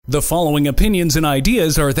The following opinions and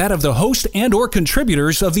ideas are that of the host and or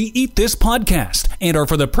contributors of the Eat This podcast and are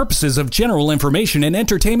for the purposes of general information and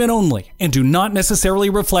entertainment only and do not necessarily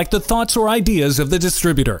reflect the thoughts or ideas of the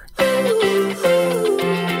distributor.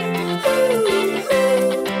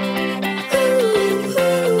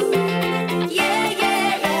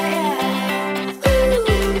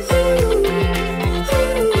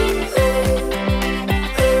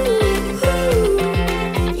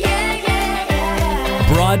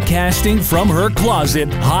 Broadcasting from her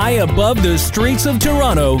closet high above the streets of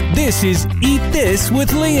Toronto, this is Eat This with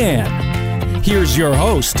Leanne. Here's your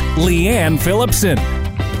host, Leanne Phillipson.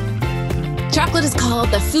 Chocolate is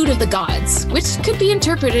called the food of the gods, which could be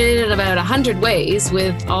interpreted in about 100 ways,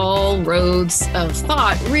 with all roads of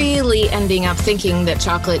thought really ending up thinking that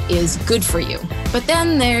chocolate is good for you. But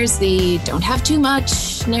then there's the don't have too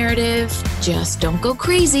much narrative, just don't go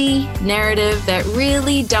crazy narrative that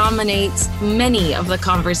really dominates many of the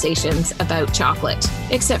conversations about chocolate.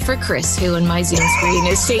 Except for Chris, who in my Zoom screen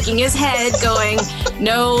is shaking his head going,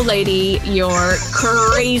 "No, lady, you're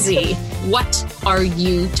crazy. What are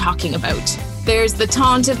you talking about?" There's the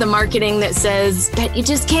taunt of the marketing that says, "Bet you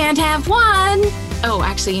just can't have one." Oh,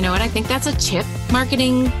 actually, you know what? I think that's a chip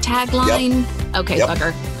marketing tagline. Yep. Okay, yep.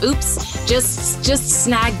 Bugger. Oops. Just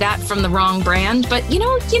snag that from the wrong brand. But you know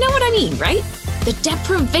what I mean, right? The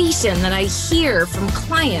deprivation that I hear from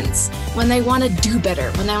clients when they want to do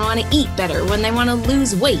better, when they want to eat better, when they want to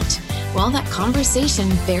lose weight. Well, that conversation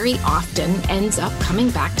very often ends up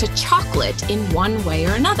coming back to chocolate in one way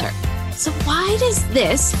or another. So why does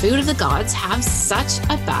this food of the gods have such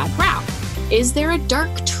a bad rap? Is there a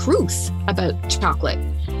dark truth about chocolate?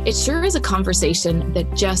 It sure is a conversation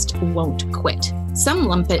that just won't quit. Some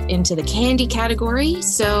lump it into the candy category,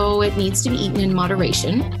 so it needs to be eaten in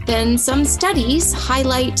moderation. Then some studies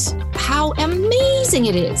highlight how amazing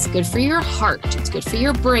it is. Good for your heart, it's good for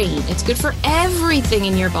your brain, it's good for everything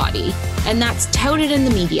in your body. And that's touted in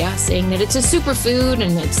the media, saying that it's a superfood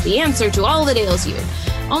and it's the answer to all that ails you.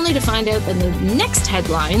 Only to find out that the next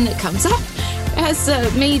headline that comes up has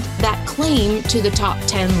made that claim to the top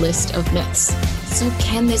 10 list of myths. So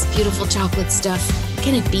can this beautiful chocolate stuff,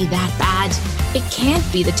 can it be that bad? It can't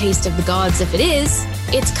be the taste of the gods if it is.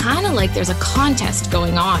 It's kind of like there's a contest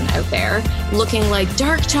going on out there, looking like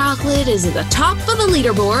dark chocolate is at the top of the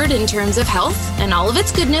leaderboard in terms of health and all of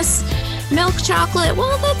its goodness. Milk chocolate,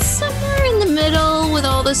 well, that's somewhere in the middle with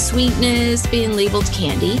all the sweetness being labeled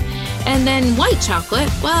candy. And then white chocolate,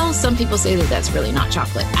 well, some people say that that's really not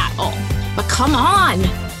chocolate at all. But come on,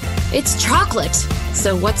 it's chocolate.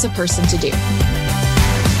 So what's a person to do?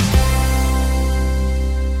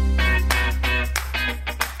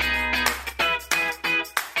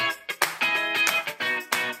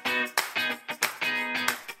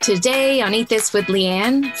 Today on Eat This with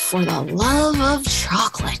Leanne, for the love of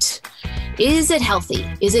chocolate. Is it healthy?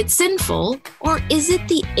 Is it sinful? Or is it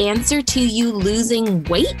the answer to you losing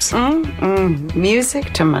weight?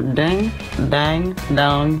 Music to my dang,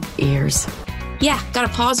 dong ears. Yeah, gotta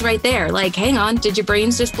pause right there. Like, hang on, did your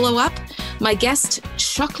brains just blow up? My guest,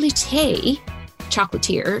 chocolatier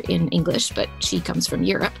in English, but she comes from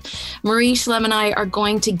Europe, Marie Schlemm and I are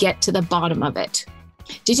going to get to the bottom of it.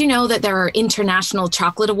 Did you know that there are international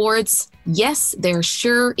chocolate awards? Yes, there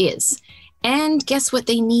sure is. And guess what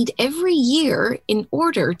they need every year in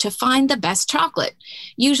order to find the best chocolate?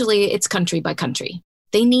 Usually it's country by country.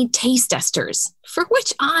 They need taste testers, for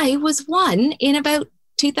which I was one in about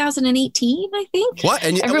 2018, I think. What?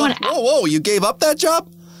 And whoa, you gave up that job?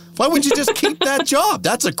 Why would you just keep that job?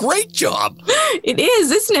 That's a great job. It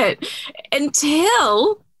is, isn't it?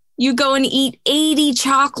 Until you go and eat 80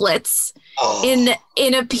 chocolates in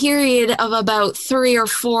a period of about 3 or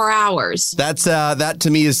 4 hours. That's that to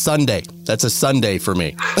me is Sunday. That's a Sunday for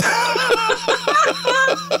me.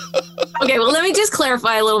 Okay, well, let me just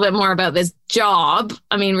clarify a little bit more about this job.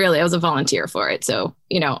 I mean, really, I was a volunteer for it. So,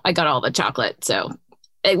 I got all the chocolate. So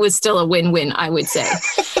it was still a win-win, I would say.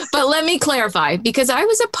 But let me clarify, because I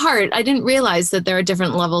didn't realize that there are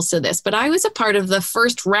different levels to this, but I was a part of the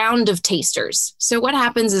first round of tasters. So what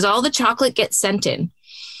happens is all the chocolate gets sent in.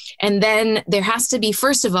 And then there has to be,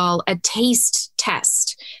 first of all, a taste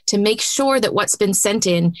test to make sure that what's been sent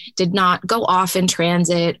in did not go off in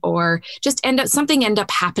transit or just end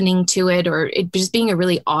up happening to it, or it just being a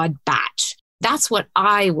really odd batch. That's what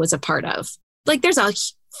I was a part of. Like, there's a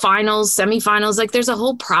finals, semifinals, like there's a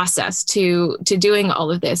whole process to doing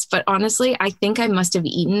all of this. But honestly, I think I must have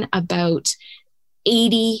eaten about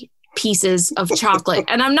 80 pieces of chocolate.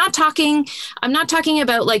 And I'm not talking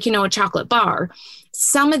about like, a chocolate bar.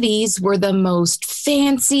 Some of these were the most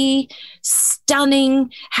fancy,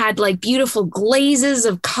 stunning, had like beautiful glazes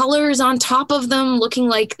of colors on top of them, looking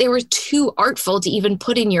like they were too artful to even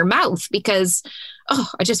put in your mouth because,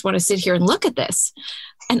 I just want to sit here and look at this.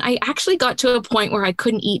 And I actually got to a point where I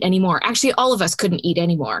couldn't eat anymore. Actually, all of us couldn't eat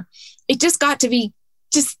anymore. It just got to be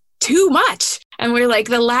just too much. And we're like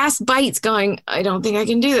the last bites going, I don't think I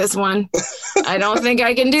can do this one. I don't think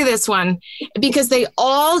I can do this one. Because they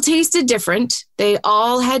all tasted different. They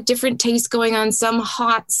all had different tastes going on, some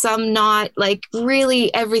hot, some not, like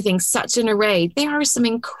really everything, such an array. There are some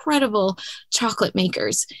incredible chocolate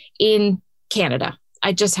makers in Canada.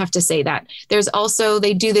 I just have to say that. There's also,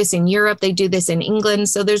 they do this in Europe, they do this in England.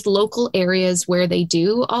 So there's local areas where they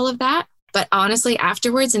do all of that. But honestly,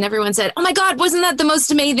 afterwards, and everyone said, oh my God, wasn't that the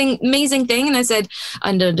most amazing thing? And I said,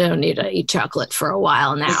 I don't need to eat chocolate for a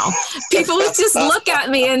while now. People would just look at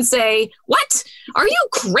me and say, what? Are you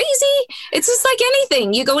crazy? It's just like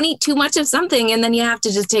anything. You go and eat too much of something and then you have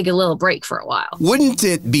to just take a little break for a while. Wouldn't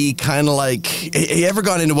it be kind of like, you ever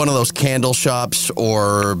gone into one of those candle shops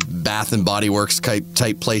or Bath and Body Works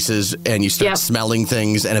type places and you start smelling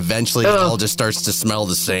things and eventually it all just starts to smell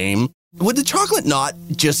the same? Would the chocolate not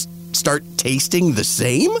just start tasting the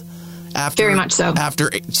same after very much so after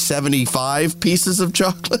 75 pieces of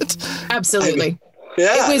chocolate? Absolutely.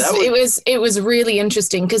 It was really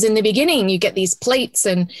interesting because in the beginning you get these plates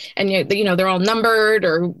and they're all numbered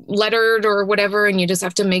or lettered or whatever, and you just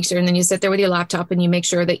have to make sure, and then you sit there with your laptop and you make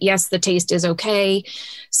sure that yes, the taste is okay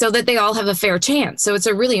so that they all have a fair chance. So it's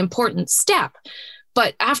a really important step.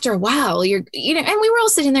 But after a while, and we were all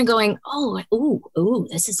sitting there going, ooh,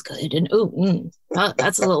 this is good. And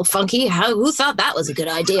that's a little funky. Who thought that was a good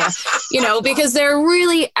idea? Because they're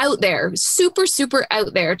really out there, super, super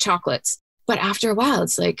out there chocolates. But after a while,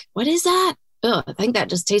 it's like, what is that? Oh, I think that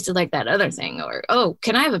just tasted like that other thing. Or,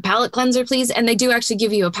 can I have a palate cleanser, please? And they do actually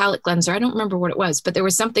give you a palate cleanser. I don't remember what it was, but there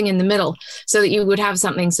was something in the middle so that you would have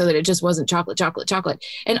something so that it just wasn't chocolate.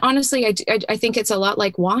 And honestly, I think it's a lot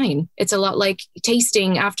like wine. It's a lot like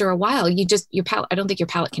tasting after a while. I don't think your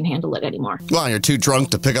palate can handle it anymore. Well, you're too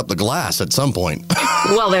drunk to pick up the glass at some point.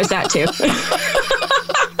 Well, there's that too.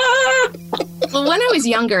 Well, when I was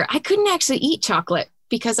younger, I couldn't actually eat chocolate,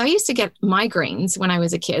 because I used to get migraines when I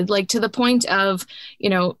was a kid, like to the point of,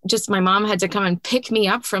 just my mom had to come and pick me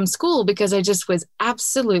up from school because I just was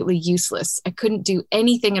absolutely useless. I couldn't do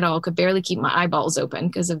anything at all, could barely keep my eyeballs open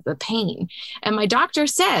because of the pain. And my doctor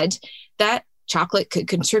said that chocolate could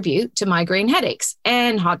contribute to migraine headaches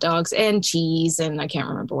and hot dogs and cheese, and I can't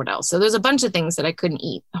remember what else. So there's a bunch of things that I couldn't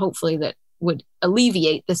eat, hopefully that would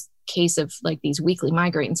alleviate this case of like these weekly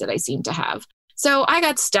migraines that I seem to have. So I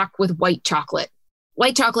got stuck with white chocolate.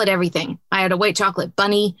 White chocolate, everything. I had a white chocolate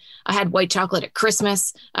bunny. I had white chocolate at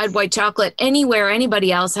Christmas. I had white chocolate anywhere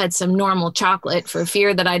anybody else had some normal chocolate for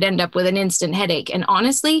fear that I'd end up with an instant headache. And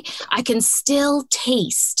honestly, I can still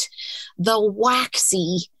taste the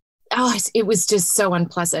waxy. It was just so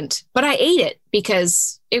unpleasant. But I ate it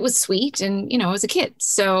because it was sweet and, I was a kid.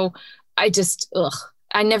 So I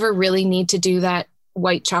never really need to do that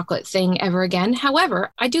white chocolate thing ever again.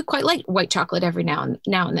 However, I do quite like white chocolate every now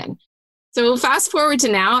and then. So fast forward to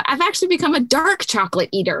now, I've actually become a dark chocolate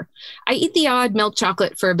eater. I eat the odd milk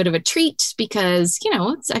chocolate for a bit of a treat because,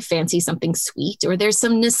 I fancy something sweet or there's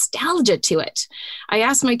some nostalgia to it. I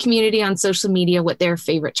asked my community on social media what their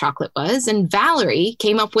favorite chocolate was, and Valerie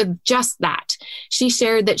came up with just that. She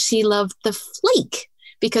shared that she loved the flake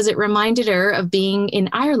because it reminded her of being in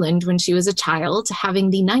Ireland when she was a child,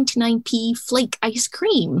 having the 99p flake ice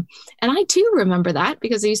cream. And I too remember that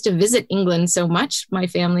because I used to visit England so much. My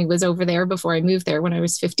family was over there before I moved there when I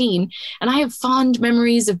was 15. And I have fond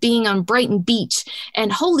memories of being on Brighton Beach.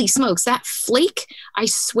 And holy smokes, that flake, I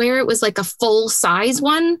swear it was like a full size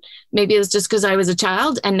one. Maybe it was just because I was a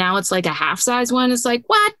child. And now it's like a half size one. It's like,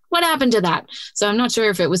 what? What happened to that? So I'm not sure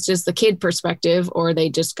if it was just the kid perspective or they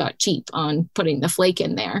just got cheap on putting the flake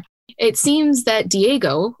in there. It seems that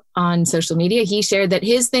Diego on social media, he shared that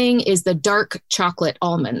his thing is the dark chocolate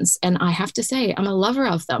almonds. And I have to say, I'm a lover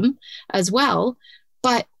of them as well.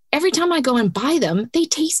 But every time I go and buy them, they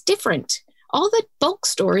taste different. All the bulk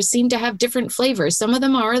stores seem to have different flavors. Some of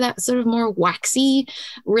them are that sort of more waxy,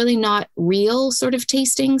 really not real sort of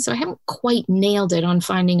tasting. So I haven't quite nailed it on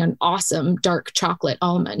finding an awesome dark chocolate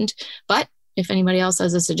almond. But if anybody else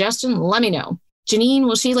has a suggestion, let me know.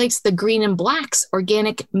 Janine, she likes the Green and Black's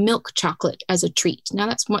organic milk chocolate as a treat.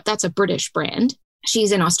 Now that's a British brand.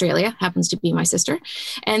 She's in Australia, happens to be my sister.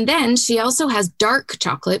 And then she also has dark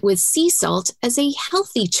chocolate with sea salt as a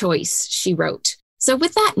healthy choice, she wrote. So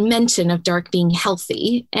with that mention of dark being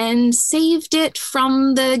healthy, and saved it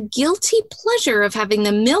from the guilty pleasure of having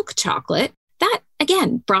the milk chocolate, that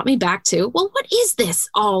again brought me back to, well, what is this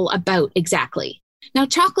all about exactly? Now,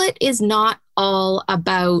 chocolate is not all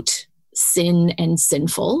about sin and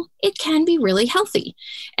sinful. It can be really healthy.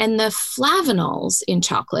 And the flavanols in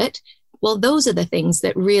chocolate, well, those are the things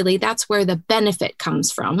that really, that's where the benefit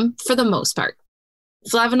comes from for the most part.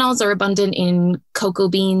 Flavanols are abundant in cocoa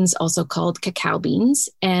beans, also called cacao beans,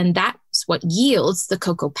 and that's what yields the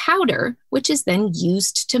cocoa powder, which is then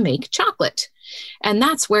used to make chocolate. And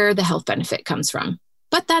that's where the health benefit comes from.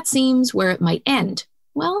 But that seems where it might end.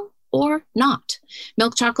 Well, or not.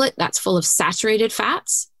 Milk chocolate, that's full of saturated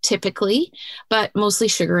fats, typically, but mostly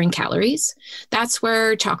sugar and calories. That's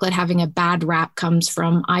where chocolate having a bad rap comes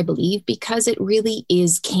from, I believe, because it really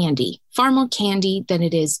is candy, far more candy than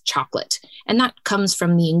it is chocolate. And that comes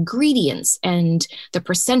from the ingredients and the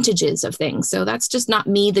percentages of things. So that's just not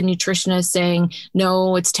me, the nutritionist, saying,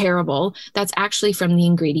 no, it's terrible. That's actually from the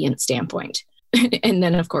ingredient standpoint. And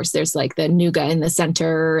then, of course, there's like the nougat in the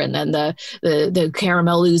center and then the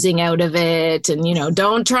caramel oozing out of it. And,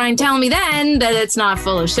 don't try and tell me then that it's not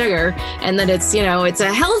full of sugar and that it's, it's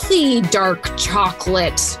a healthy dark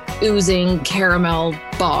chocolate oozing caramel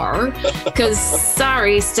bar. Because,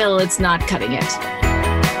 sorry, still, it's not cutting it.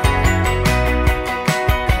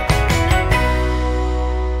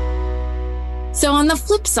 So on the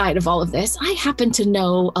flip side of all of this, I happen to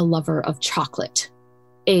know a lover of chocolate.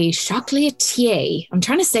 A chocolatier. I'm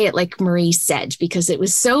trying to say it like Marie said, because it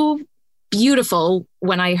was so beautiful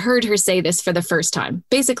when I heard her say this for the first time.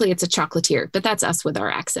 Basically, it's a chocolatier, but that's us with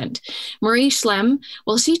our accent. Marie Schlemm,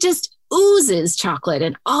 well, she just oozes chocolate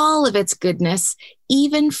and all of its goodness,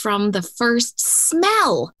 even from the first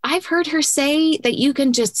smell. I've heard her say that you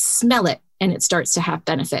can just smell it and it starts to have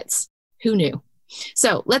benefits. Who knew?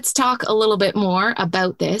 So let's talk a little bit more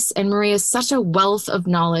about this. And Marie has such a wealth of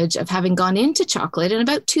knowledge of having gone into chocolate in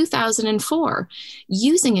about 2004,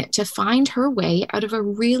 using it to find her way out of a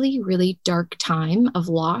really, really dark time of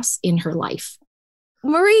loss in her life.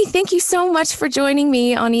 Marie, thank you so much for joining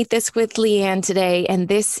me on Eat This with Leanne today. And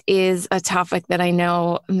this is a topic that I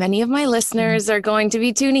know many of my listeners are going to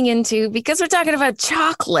be tuning into because we're talking about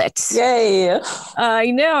chocolate. Yay. I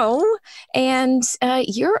know. And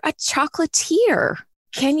you're a chocolatier.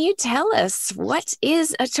 Can you tell us what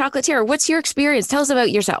is a chocolatier? What's your experience? Tell us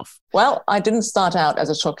about yourself. Well, I didn't start out as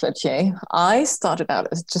a chocolatier. I started out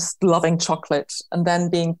as just loving chocolate and then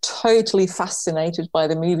being totally fascinated by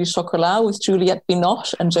the movie Chocolat with Juliette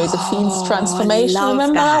Binoche and Josephine's transformation.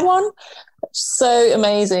 Remember that one? So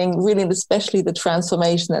amazing, really, and especially the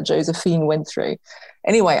transformation that Josephine went through.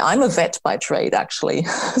 Anyway, I'm a vet by trade, actually.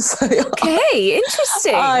 Okay,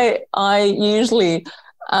 interesting. I usually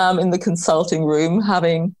in the consulting room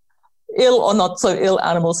having ill or not so ill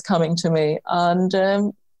animals coming to me. And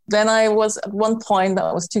then I was at one point,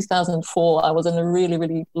 that was 2004, I was in a really,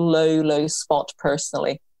 really low spot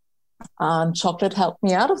personally. And chocolate helped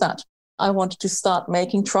me out of that. I wanted to start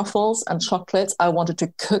making truffles and chocolates. I wanted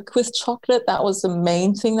to cook with chocolate. That was the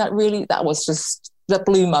main thing that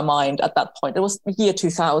blew my mind at that point. It was the year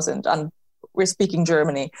 2000 and we're speaking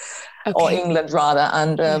Germany or England rather,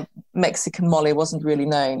 and Mexican Molly wasn't really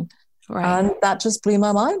known. Right. And that just blew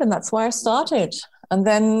my mind, and that's why I started. And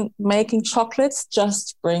then making chocolates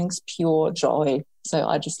just brings pure joy. So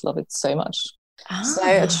I just love it so much. So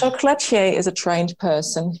a chocolatier is a trained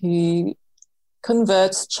person who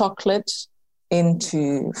converts chocolate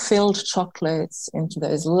into filled chocolates, into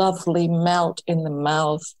those lovely melt in the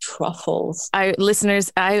mouth truffles. Listeners,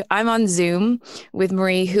 I'm on Zoom with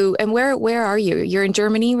Marie, and where are you? You're in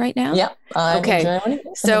Germany right now? Yeah, I'm in Germany.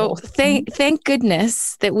 So thank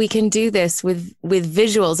goodness that we can do this with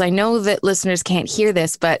visuals. I know that listeners can't hear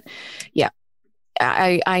this, but yeah.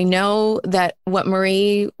 I know that what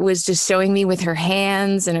Marie was just showing me with her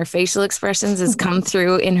hands and her facial expressions has come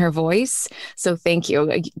through in her voice. So thank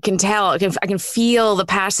you. I can tell, I can feel the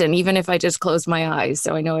passion, even if I just closed my eyes.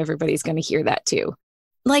 So I know everybody's going to hear that too.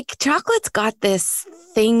 Like chocolate's got this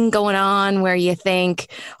thing going on where you think,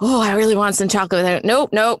 oh, I really want some chocolate.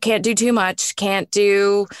 Nope, can't do too much. Can't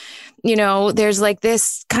do, there's like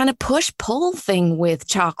this kind of push-pull thing with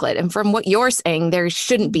chocolate. And from what you're saying, there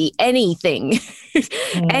shouldn't be anything,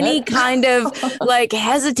 any kind of like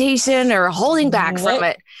hesitation or holding back from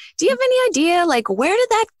it. Do you have any idea, like, where did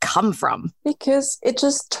that come from? Because it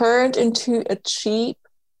just turned into a cheap,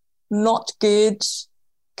 not good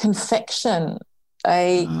confection.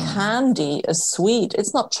 A candy, a sweet.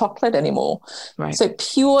 It's not chocolate anymore. Right. So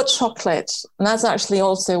pure chocolate. And that's actually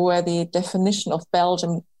also where the definition of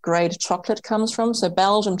Belgium grade chocolate comes from. So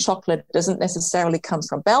Belgium chocolate doesn't necessarily come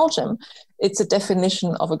from Belgium. It's a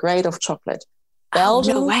definition of a grade of chocolate.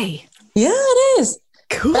 Belgium, no way. Yeah, it is.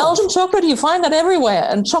 Cool. Belgian chocolate, you find that everywhere.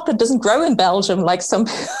 And chocolate doesn't grow in Belgium like some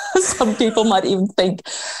people might even think,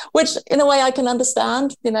 which in a way I can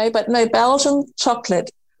understand, but no, Belgian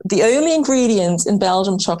chocolate, the only ingredients in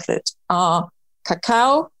Belgian chocolate are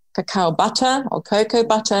cacao butter or cocoa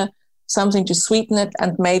butter, something to sweeten it,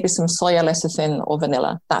 and maybe some soya lecithin or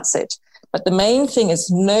vanilla. That's it. But the main thing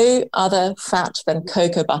is no other fat than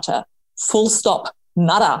cocoa butter. Full stop.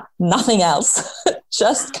 Nada. Nothing else.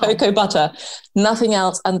 Just cocoa butter. Nothing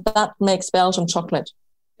else. And that makes Belgian chocolate.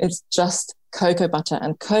 It's just cocoa butter.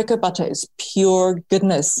 And cocoa butter is pure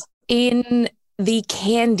goodness. In the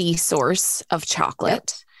candy source of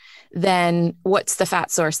chocolate, then what's the fat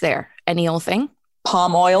source there? Any old thing?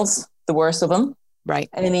 Palm oil's the worst of them. Right.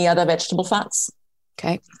 Any other vegetable fats.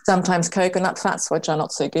 Okay. Sometimes coconut fats, which are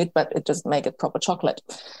not so good, but it doesn't make it proper chocolate.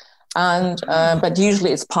 And but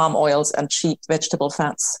usually it's palm oils and cheap vegetable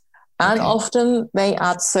fats. And often they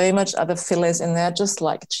add so much other fillers in there, just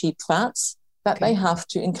like cheap fats, that they have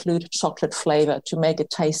to include chocolate flavor to make it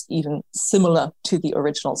taste even similar to the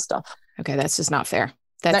original stuff. Okay, that's just not fair.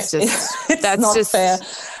 That's just not fair.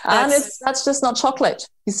 And that's just not chocolate.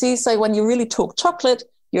 You see, so when you really talk chocolate,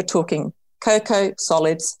 you're talking cocoa,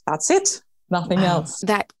 solids, that's it. Nothing else.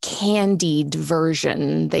 That candied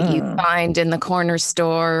version that you find in the corner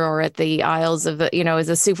store or at the aisles of the, as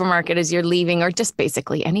a supermarket as you're leaving, or just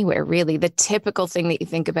basically anywhere, really. The typical thing that you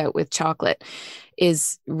think about with chocolate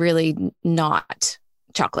is really not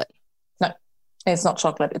chocolate. No, it's not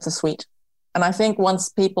chocolate. It's a sweet. And I think once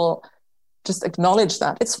people just acknowledge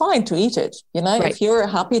that, it's fine to eat it. If you're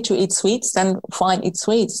happy to eat sweets, then fine, eat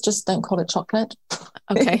sweets. Just don't call it chocolate.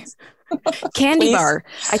 Okay. Candy bar.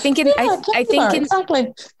 I think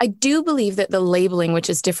exactly. I do believe that the labeling, which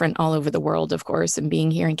is different all over the world, of course, and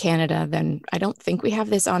being here in Canada, then I don't think we have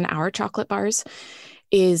this on our chocolate bars,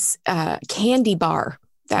 is candy bar.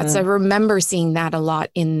 I remember seeing that a lot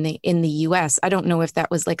in the US. I don't know if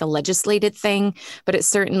that was like a legislated thing, but it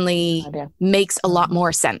certainly makes a lot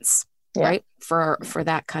more sense. Right? For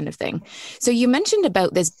that kind of thing. So you mentioned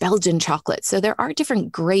about this Belgian chocolate. So there are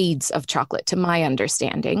different grades of chocolate, to my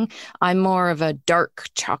understanding. I'm more of a dark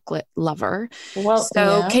chocolate lover.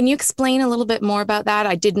 Can you explain a little bit more about that?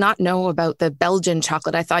 I did not know about the Belgian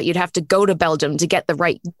chocolate. I thought you'd have to go to Belgium to get the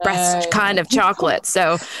right best kind of chocolate.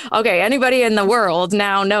 So, okay, anybody in the world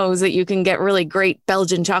now knows that you can get really great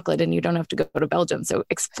Belgian chocolate and you don't have to go to Belgium. So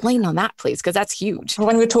explain on that, please, because that's huge.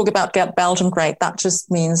 When we talk about Belgian grade, that just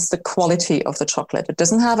means the quality of the chocolate. It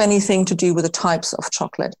doesn't have anything to do with the types of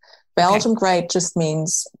chocolate. Belgian grade just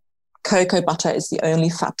means cocoa butter is the only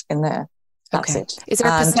fat in there. That's it. Is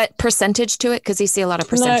there a percentage to it? Because you see a lot of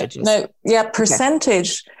percentages.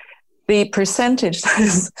 Percentage. The percentage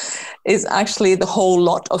is actually the whole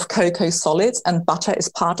lot of cocoa solids, and butter is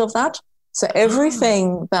part of that. So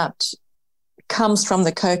everything that comes from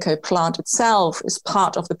the cocoa plant itself is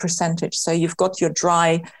part of the percentage. So you've got your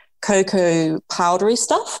dry cocoa powdery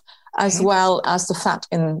stuff, as well as the fat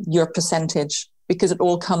in your percentage, because it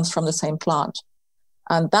all comes from the same plant.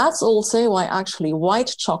 And that's also why actually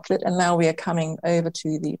white chocolate, and now we are coming over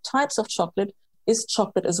to the types of chocolate, is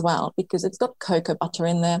chocolate as well, because it's got cocoa butter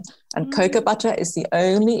in there. And cocoa butter is the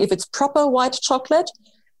only, if it's proper white chocolate,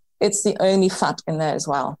 it's the only fat in there as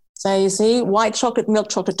well. So you see, white chocolate, milk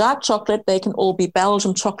chocolate, dark chocolate, they can all be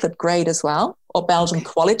Belgian chocolate grade as well, or Belgian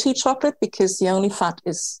quality chocolate, because the only fat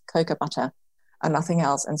is cocoa butter and nothing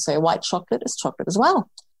else. And so white chocolate is chocolate as well.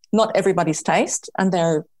 Not everybody's taste, and there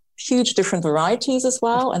are huge different varieties as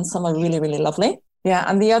well, and some are really, really lovely. Yeah,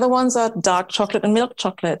 and the other ones are dark chocolate and milk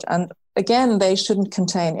chocolate. And again, they shouldn't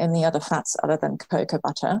contain any other fats other than cocoa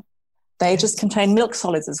butter. They just contain milk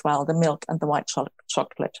solids as well, the milk and the white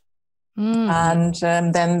chocolate. And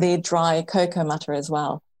then the dry cocoa matter as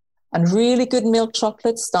well. And really good milk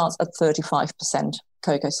chocolate starts at 35%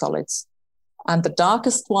 cocoa solids. And the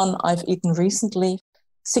darkest one I've eaten recently,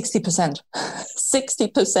 60%.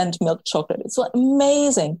 60% milk chocolate. It's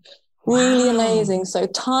amazing. Really amazing. So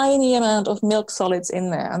tiny amount of milk solids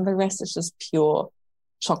in there, and the rest is just pure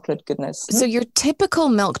chocolate goodness. So your typical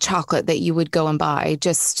milk chocolate that you would go and buy,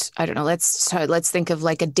 just, I don't know, let's think of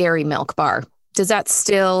like a dairy milk bar. Does that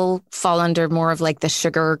still fall under more of like the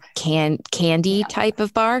sugar candy type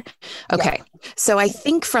of bar? Okay. Yeah. So I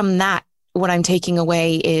think from that, what I'm taking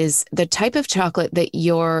away is the type of chocolate that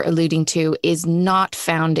you're alluding to is not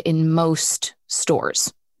found in most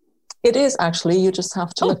stores. It is actually, you just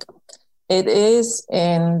have to look. It is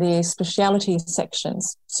in the specialty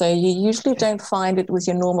sections. So you usually don't find it with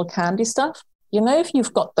your normal candy stuff. If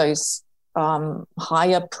you've got those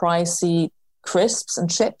higher pricey crisps and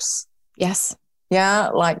chips. Yes. Yeah,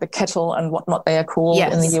 like the Kettle and whatnot they are called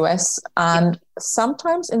in the US. And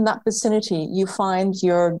sometimes in that vicinity, you find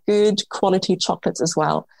your good quality chocolates as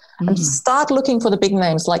well. And start looking for the big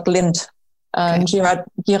names like Lindt. And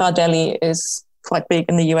Ghirardelli is quite big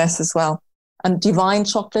in the US as well. And Divine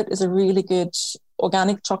Chocolate is a really good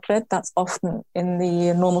organic chocolate that's often in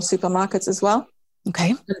the normal supermarkets as well.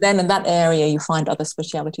 Okay. And then in that area, you find other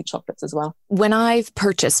specialty chocolates as well. When I've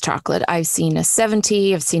purchased chocolate, I've seen a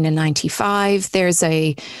 70, I've seen a 95. There's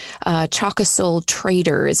a Chocosol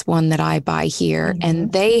Trader is one that I buy here.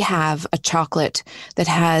 And they have a chocolate that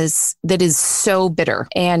is so bitter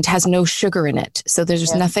and has no sugar in it. So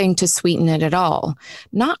there's nothing to sweeten it at all.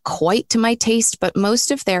 Not quite to my taste, but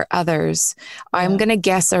most of their others, I'm going to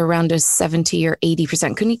guess are around a 70 or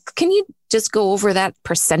 80%. Can you just go over that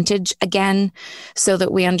percentage again so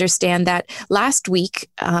that we understand that? Last week,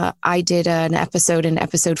 I did an episode in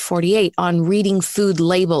episode 48 on reading food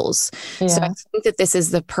labels. Yeah. So I think that this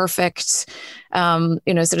is the perfect, sort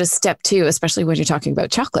of step 2, especially when you're talking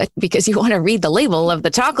about chocolate, because you want to read the label of the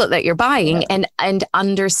chocolate that you're buying and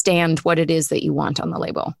understand what it is that you want on the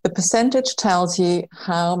label. The percentage tells you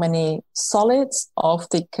how many solids of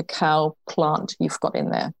the cacao plant you've got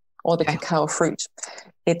in there, or the cacao fruit.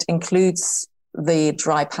 It includes the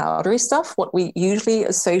dry powdery stuff, what we usually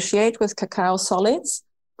associate with cacao solids,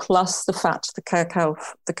 plus the fat, the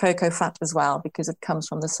cocoa fat as well, because it comes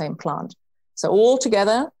from the same plant. So all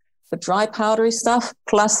together, the dry powdery stuff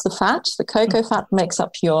plus the fat, the cocoa fat makes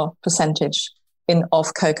up your percentage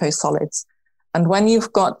of cocoa solids. And when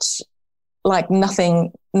you've got like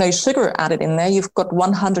no sugar added in there, you've got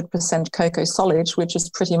 100% cocoa solids, which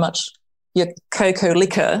is pretty much your cocoa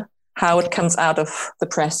liquor, how it comes out of the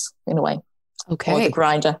press in a way. Okay. Or the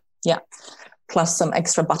grinder. Yeah. Plus some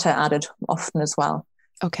extra butter added often as well.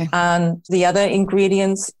 Okay. And the other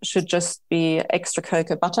ingredients should just be extra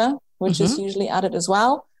cocoa butter, which is usually added as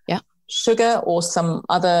well. Yeah. Sugar or some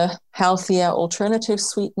other healthier alternative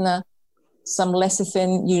sweetener. Some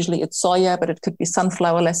lecithin, usually it's soya, but it could be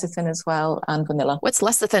sunflower lecithin as well, and vanilla. What's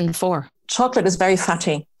lecithin for? Chocolate is very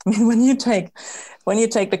fatty. I mean, when you take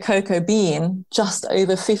the cocoa bean, just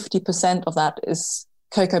over 50% of that is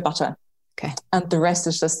cocoa butter. Okay. And the rest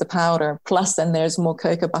is just the powder. Plus then there's more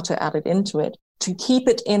cocoa butter added into it to keep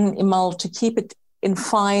it to keep it in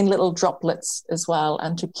fine little droplets as well.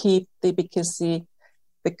 And to keep because the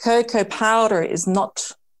cocoa powder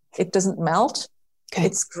it doesn't melt. Okay.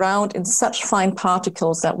 It's ground in such fine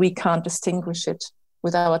particles that we can't distinguish it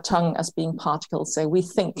with our tongue as being particles. So we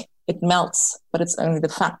think it melts, but it's only the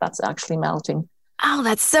fat that's actually melting. Oh,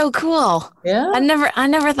 that's so cool. Yeah. I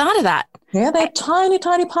never thought of that. Yeah, they're tiny,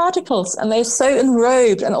 tiny particles, and they're so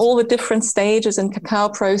enrobed, and all the different stages in cacao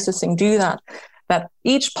processing do that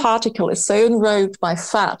each particle is so enrobed by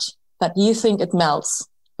fat that you think it melts,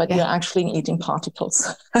 but you're actually eating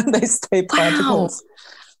particles, and they stay particles.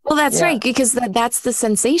 Well, that's right, because that's the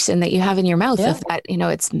sensation that you have in your mouth of that,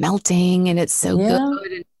 it's melting and it's so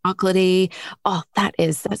good and chocolatey. Oh,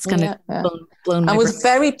 that's going to blow my And with brain.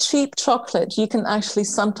 very cheap chocolate, you can actually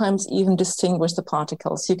sometimes even distinguish the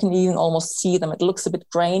particles. You can even almost see them. It looks a bit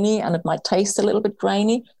grainy and it might taste a little bit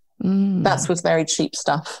grainy. That's with very cheap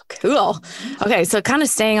stuff. Cool. Okay, so kind of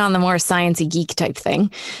staying on the more sciencey geek type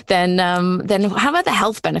thing, then how about the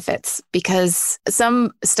health benefits? Because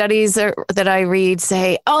some studies that I read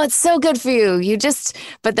say, oh, it's so good for you.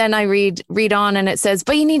 But then I read on and it says,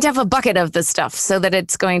 but you need to have a bucket of this stuff so that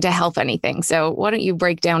it's going to help anything. So why don't you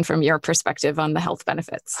break down from your perspective on the health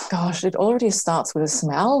benefits? Gosh, it already starts with a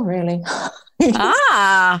smell, really.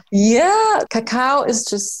 Yeah, cacao is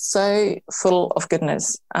just so full of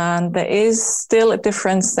goodness. And there is still a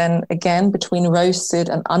difference then again between roasted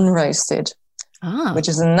and unroasted, which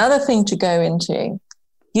is another thing to go into.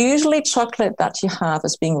 Usually chocolate that you have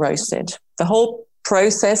is being roasted. The whole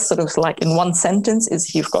process, sort of like in one sentence,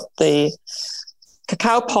 is you've got the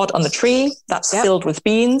cacao pod on the tree that's filled with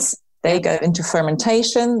beans. They go into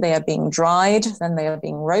fermentation. They are being dried. Then they are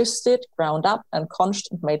being roasted, ground up, and conched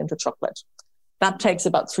and made into chocolate. That takes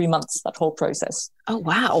about 3 months, that whole process. Oh,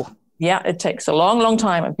 wow. Yeah, it takes a long, long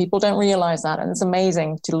time, and people don't realize that, and it's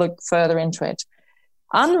amazing to look further into it.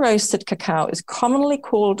 Unroasted cacao is commonly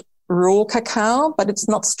called raw cacao, but it's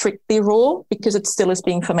not strictly raw because it still is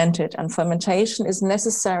being fermented, and fermentation is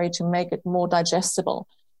necessary to make it more digestible,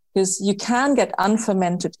 because you can get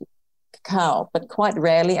unfermented cacao, but quite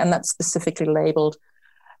rarely, and that's specifically labeled.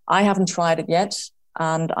 I haven't tried it yet,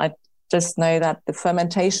 and I just know that the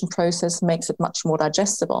fermentation process makes it much more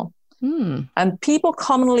digestible. And people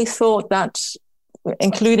commonly thought that,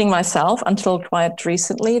 including myself until quite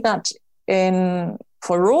recently, that in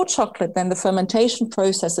For raw chocolate, then the fermentation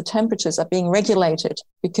process, the temperatures are being regulated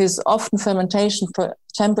because often fermentation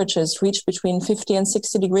temperatures reach between 50 and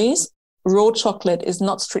 60 degrees. Raw chocolate is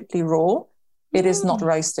not strictly raw. It is not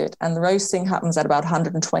roasted. And the roasting happens at about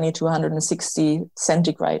 120 to 160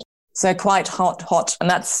 centigrade. So quite hot. And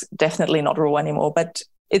that's definitely not raw anymore. But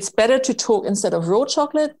it's better to talk, instead of raw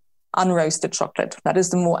chocolate, unroasted chocolate. That is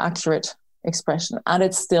the more accurate expression. And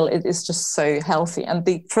it is just so healthy. And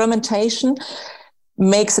the fermentation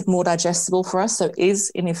makes it more digestible for us. So is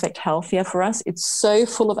in effect healthier for us. It's so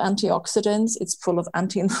full of antioxidants. It's full of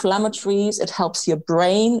anti-inflammatories. It helps your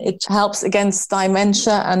brain. It helps against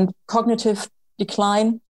dementia and cognitive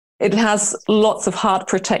decline. It has lots of heart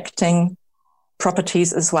protecting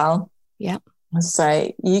properties as well. Yeah.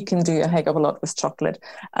 So you can do a heck of a lot with chocolate.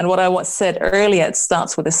 And what I said earlier, it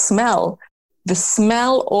starts with a smell. The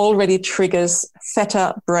smell already triggers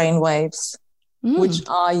theta brain waves, which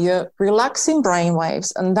are your relaxing brain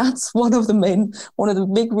waves. And that's one of the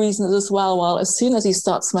big reasons as well. Well, as soon as you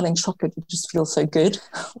start smelling chocolate, you just feel so good.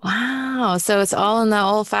 Wow. So it's all in the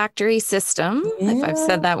olfactory system, if I've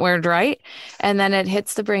said that word right. And then it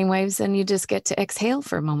hits the brain waves and you just get to exhale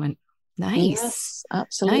for a moment. Nice. Yes,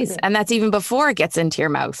 absolutely. Nice. And that's even before it gets into your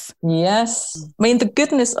mouth. Yes. I mean, the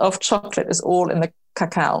goodness of chocolate is all in the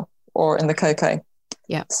cacao or in the cocoa.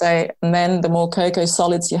 Yeah. So, and then the more cocoa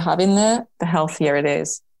solids you have in there, the healthier it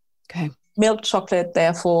is. Okay. Milk chocolate,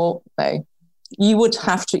 therefore, no. You would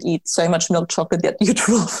have to eat so much milk chocolate that you'd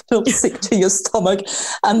feel sick to your stomach,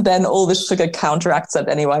 and then all the sugar counteracts it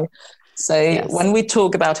anyway. So when we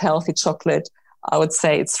talk about healthy chocolate, I would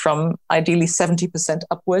say it's from ideally 70%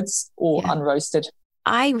 upwards or unroasted.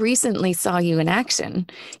 I recently saw you in action.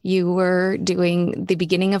 You were doing the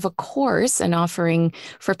beginning of a course and offering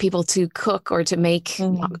for people to cook or to make,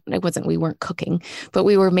 we weren't cooking, but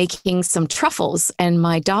we were making some truffles, and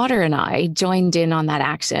my daughter and I joined in on that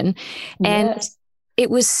action. And it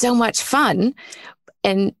was so much fun.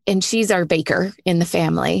 And she's our baker in the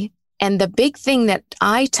family. And the big thing that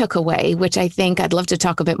I took away, which I think I'd love to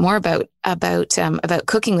talk a bit more about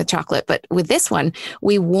cooking with chocolate, but with this one,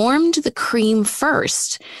 we warmed the cream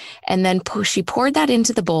first, and then she poured that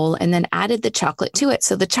into the bowl and then added the chocolate to it.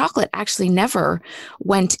 So the chocolate actually never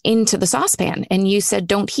went into the saucepan. And you said,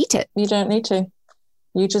 don't heat it. You don't need to.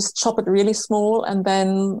 You just chop it really small and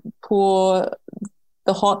then pour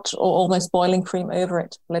the hot or almost boiling cream over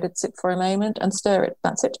it. Let it sit for a moment and stir it.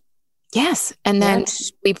 That's it. Yes. And then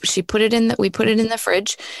we put it in the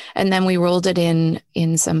fridge, and then we rolled it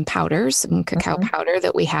in some powders, some cacao powder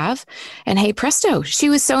that we have. And hey, presto, she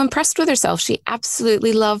was so impressed with herself. She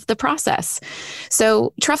absolutely loved the process.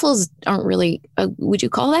 So truffles aren't really, would you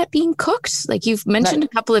call that being cooked? Like you've mentioned a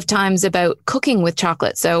couple of times about cooking with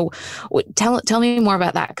chocolate. So tell me more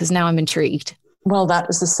about that, because now I'm intrigued. Well, that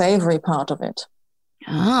is the savory part of it.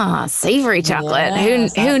 Ah, savory chocolate.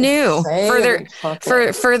 Who knew?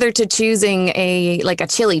 Further to choosing a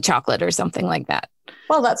chili chocolate or something like that.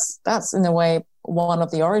 Well, that's in a way one of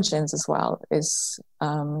the origins as well, is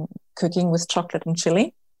cooking with chocolate and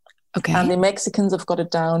chili. Okay. And the Mexicans have got it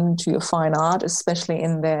down to a fine art, especially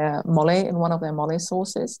in their mole, in one of their mole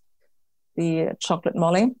sauces, the chocolate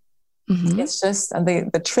mole. Mm-hmm. It's just, and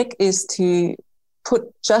the trick is to put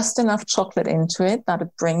just enough chocolate into it that it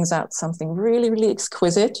brings out something really, really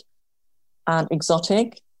exquisite and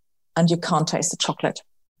exotic, and you can't taste the chocolate.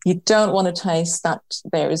 You don't want to taste that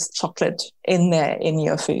there is chocolate in there in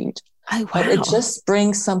your food. Oh, wow. But it just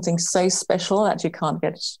brings something so special that you can't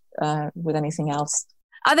get with anything else.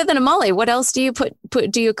 Other than a mole, what else do you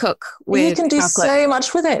do you cook with? You can do chocolate? So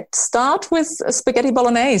much with it. Start with a spaghetti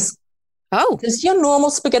bolognese. Oh. Just your normal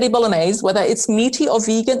spaghetti bolognese, whether it's meaty or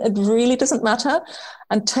vegan, it really doesn't matter.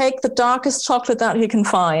 And take the darkest chocolate that you can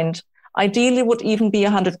find. Ideally would even be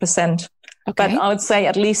 100%. Okay. But I would say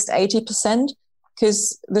at least 80%,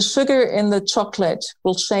 because the sugar in the chocolate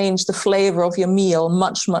will change the flavor of your meal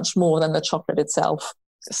much, much more than the chocolate itself.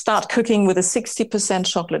 Start cooking with a 60%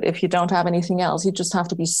 chocolate if you don't have anything else. You just have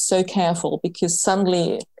to be so careful, because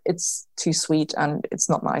suddenly it's too sweet and it's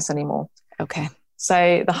not nice anymore. Okay.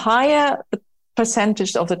 So the higher the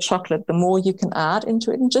percentage of the chocolate, the more you can add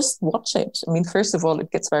into it, and just watch it. I mean, first of all,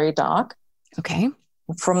 it gets very dark. Okay.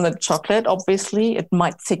 From the chocolate, obviously, it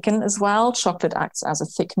might thicken as well. Chocolate acts as a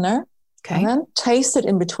thickener. Okay. And then taste it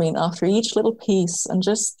in between after each little piece, and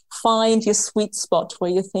just find your sweet spot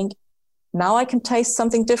where you think, now I can taste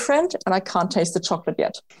something different, and I can't taste the chocolate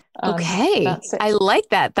yet. Okay. I like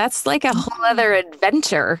that. That's like a whole other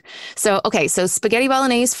adventure. So spaghetti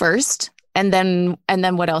bolognese first. And then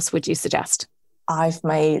what else would you suggest? I've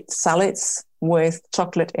made salads with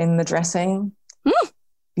chocolate in the dressing.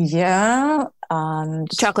 Yeah. And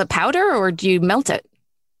chocolate powder, or do you melt it?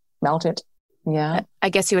 melt it. Yeah. I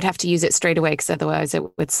guess you would have to use it straight away because otherwise it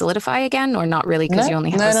would solidify again, or not really because you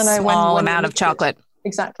only have a small amount of chocolate.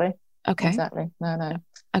 Exactly. Okay. Exactly. No.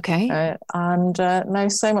 Okay. No,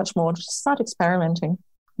 so much more. Just start experimenting.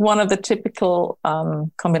 One of the typical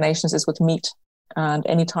combinations is with meat, and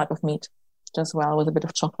any type of meat does well with a bit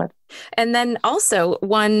of chocolate. And then also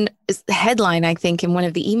one headline, I think, in one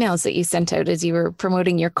of the emails that you sent out as you were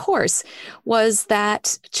promoting your course was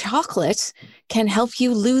that chocolate can help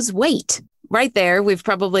you lose weight. Right there, we've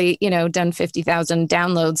probably, done 50,000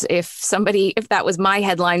 downloads. If that was my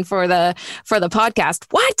headline for the podcast,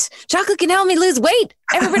 what? Chocolate can help me lose weight.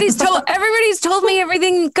 Everybody's told me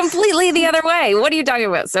everything completely the other way. What are you talking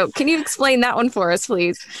about? So can you explain that one for us,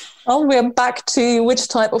 please? Well, we're back to which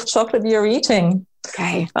type of chocolate you're eating.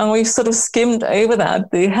 Okay. And we've sort of skimmed over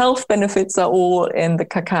that. The health benefits are all in the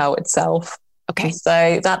cacao itself. Okay.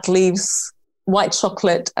 So that leaves white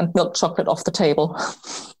chocolate and milk chocolate off the table.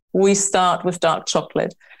 We start with dark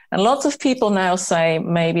chocolate. And lots of people now say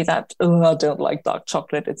maybe that, I don't like dark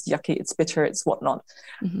chocolate. It's yucky, it's bitter, it's whatnot.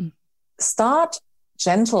 Mm-hmm. Start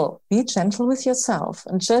gentle. Be gentle with yourself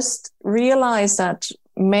and just realize that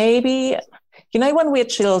maybe, when we're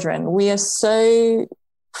children, we are so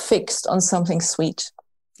fixed on something sweet.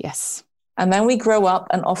 Yes. And then we grow up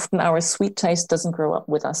and often our sweet taste doesn't grow up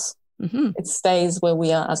with us. Mm-hmm. It stays where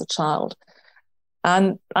we are as a child.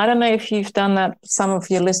 And I don't know if you've done that. Some of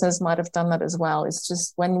your listeners might have done that as well. It's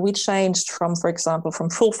just when we changed from, for example,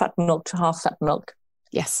 from full fat milk to half fat milk.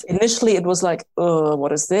 Yes. Initially, it was like, oh,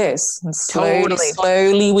 what is this? And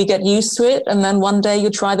slowly we get used to it. And then one day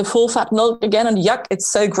you try the full fat milk again and yuck,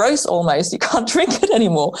 it's so gross almost. You can't drink it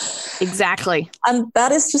anymore. Exactly. And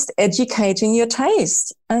that is just educating your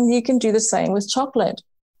taste. And you can do the same with chocolate.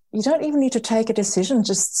 You don't even need to take a decision,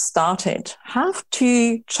 just start it. Have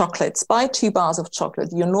 2 chocolates, buy 2 bars of chocolate,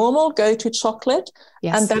 your normal go-to chocolate,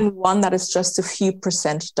 yes, and then one that is just a few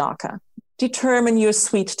 % darker. Determine your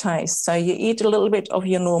sweet taste. So you eat a little bit of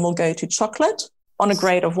your normal go-to chocolate. On a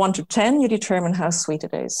grade of 1 to 10, you determine how sweet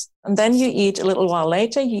it is. And then you eat a little while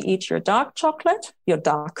later, you eat your dark chocolate, your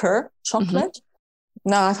darker chocolate.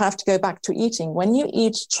 Mm-hmm. Now I have to go back to eating. When you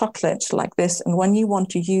eat chocolate like this, and when you want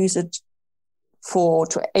to use it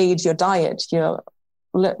to aid your diet, your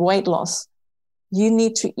weight loss, you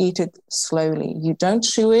need to eat it slowly. You don't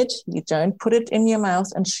chew it. You don't put it in your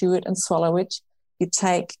mouth and chew it and swallow it. You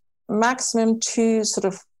take maximum 2 sort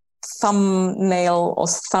of thumbnail or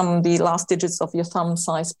the last digits of your thumb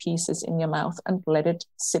size pieces in your mouth and let it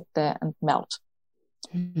sit there and melt.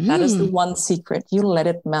 Mm-hmm. That is the one secret. You let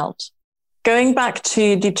it melt. Going back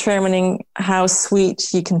to determining how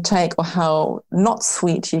sweet you can take or how not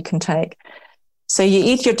sweet you can take. So you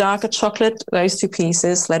eat your darker chocolate, those 2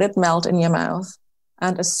 pieces, let it melt in your mouth.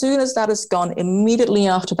 And as soon as that is gone, immediately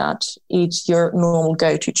after that, eat your normal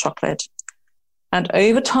go-to chocolate. And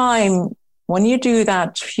over time, when you do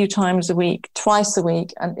that a few times a week, twice a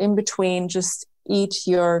week, and in between just eat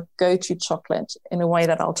your go-to chocolate in a way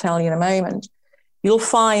that I'll tell you in a moment, you'll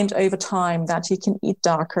find over time that you can eat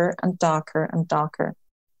darker and darker and darker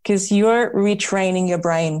because you're retraining your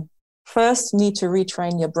brain. First, you need to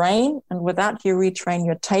retrain your brain, and with that, you retrain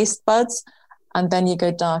your taste buds, and then you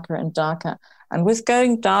go darker and darker. And with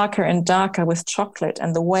going darker and darker with chocolate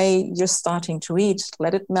and the way you're starting to eat,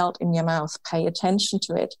 let it melt in your mouth, pay attention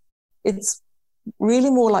to it. It's really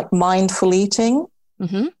more like mindful eating.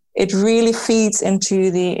 Mm-hmm. It really feeds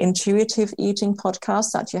into the intuitive eating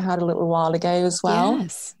podcast that you had a little while ago as well.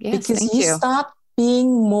 Yes, because you start being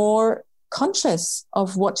more conscious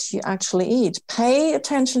of what you actually eat. Pay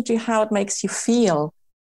attention to how it makes you feel,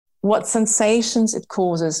 what sensations it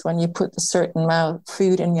causes when you put a certain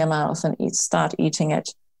food in your mouth and start eating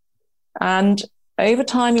it. And over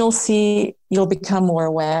time, you'll become more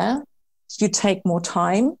aware. You take more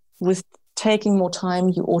time. With taking more time,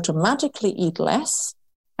 you automatically eat less.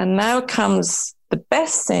 And now comes the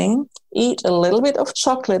best thing. Eat a little bit of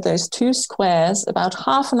chocolate, those 2 squares, about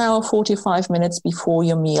half an hour, 45 minutes before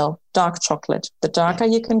your meal. Dark chocolate. The darker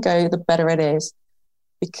you can go, the better it is.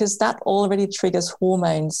 Because that already triggers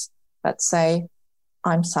hormones that say,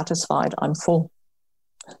 I'm satisfied, I'm full.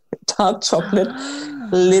 Dark chocolate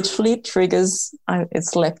literally triggers,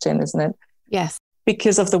 it's leptin, isn't it? Yes.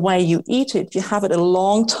 Because of the way you eat it, you have it a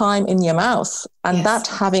long time in your mouth. And that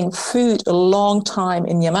having food a long time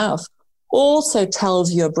in your mouth also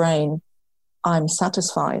tells your brain, I'm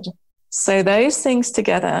satisfied. So those things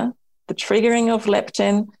together, the triggering of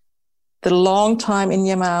leptin, the long time in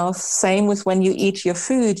your mouth, same with when you eat your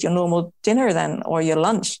food, your normal dinner then, or your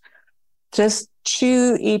lunch. Just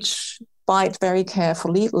chew each bite very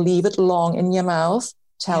carefully, leave it long in your mouth,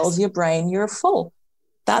 tells your brain you're full.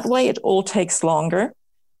 That way it all takes longer.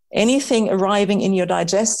 anything arriving in your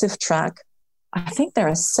digestive tract, I think there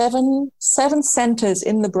are seven centers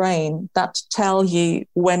in the brain that tell you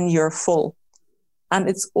when you're full. And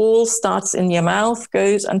it all starts in your mouth,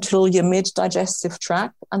 goes until your mid-digestive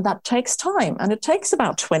tract, and that takes time. And it takes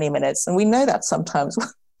about 20 minutes. And we know that sometimes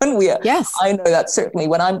when we are. Yes. I know that certainly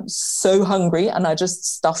when I'm so hungry and I just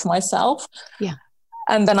stuff myself. Yeah.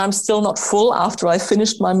 And then I'm still not full after I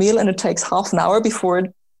finished my meal, and it takes half an hour before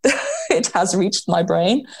it has reached my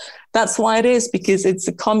brain. That's why it is, because it's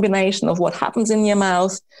a combination of what happens in your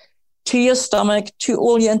mouth to your stomach, to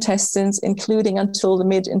all your intestines, including until the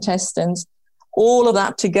mid-intestines. All of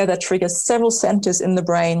that together triggers several centers in the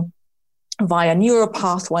brain via neural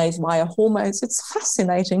pathways, via hormones. It's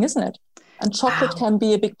fascinating, isn't it? And chocolate can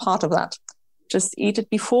be a big part of that. Just eat it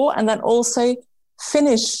before, and then also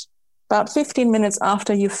finish about 15 minutes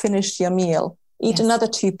after you finished your meal. Eat another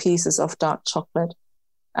 2 pieces of dark chocolate.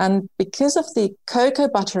 And because of the cocoa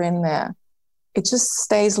butter in there, it just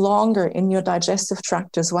stays longer in your digestive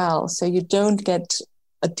tract as well. So you don't get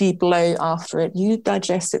a deep low after it. You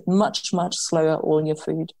digest it much, much slower, all your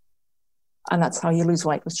food. And that's how you lose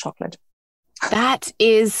weight with chocolate. That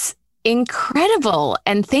is incredible.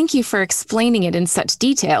 And thank you for explaining it in such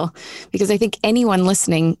detail, because I think anyone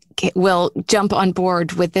listening will jump on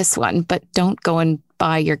board with this one, but don't go and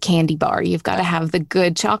buy your candy bar. You've got to have the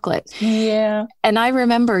good chocolate. Yeah. And I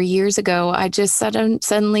remember years ago, I just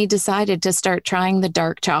suddenly decided to start trying the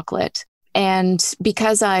dark chocolate. And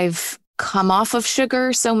because I've come off of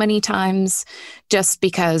sugar so many times, just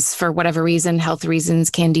because for whatever reason, health reasons,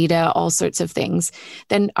 candida, all sorts of things,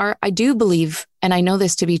 then I do believe, and I know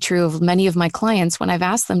this to be true of many of my clients, when I've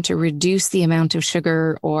asked them to reduce the amount of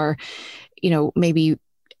sugar or, maybe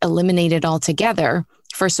eliminate it altogether,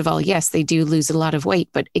 first of all, yes, they do lose a lot of weight,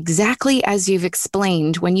 but exactly as you've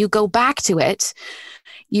explained, when you go back to it,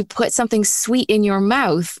 you put something sweet in your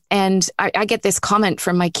mouth. And I get this comment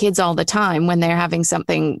from my kids all the time when they're having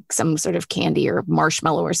some sort of candy or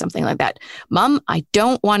marshmallow or something like that. Mom, I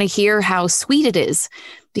don't want to hear how sweet it is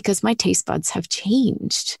because my taste buds have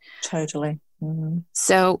changed. Totally. Mm-hmm.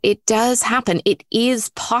 So it does happen. It is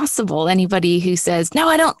possible. Anybody who says, no,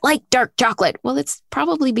 I don't like dark chocolate. Well, it's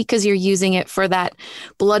probably because you're using it for that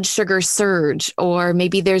blood sugar surge, or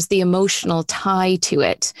maybe there's the emotional tie to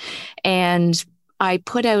it. And I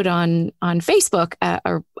put out on Facebook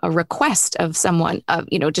a request of someone,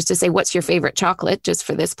 just to say, what's your favorite chocolate? Just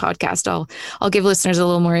for this podcast, I'll give listeners a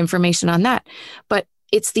little more information on that. But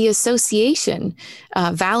it's the association.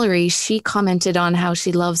 Valerie, she commented on how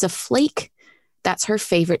she loves a flake. That's her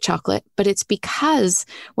favorite chocolate, but it's because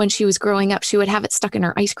when she was growing up, she would have it stuck in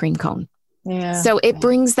her ice cream cone. Yeah. So it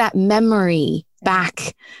brings that memory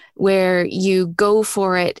back where you go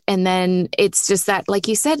for it. And then it's just that, like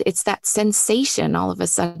you said, it's that sensation all of a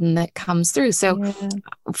sudden that comes through. So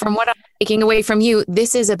from what I'm taking away from you,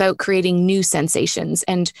 this is about creating new sensations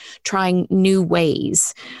and trying new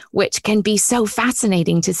ways, which can be so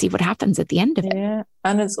fascinating to see what happens at the end of it. Yeah.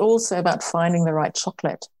 And it's also about finding the right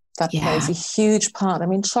chocolate. That plays a huge part. I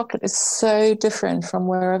mean, chocolate is so different from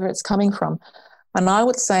wherever it's coming from. And I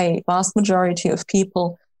would say vast majority of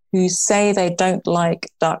people who say they don't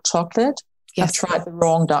like dark chocolate have tried the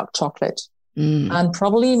wrong dark chocolate. And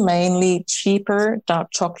probably mainly cheaper dark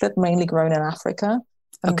chocolate, mainly grown in Africa.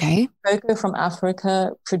 Okay. Cocoa from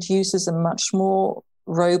Africa produces a much more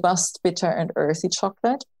robust, bitter and earthy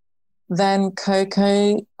chocolate than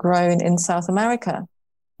cocoa grown in South America.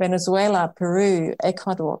 Venezuela, Peru,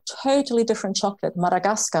 Ecuador, totally different chocolate.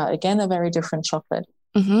 Madagascar, again, a very different chocolate.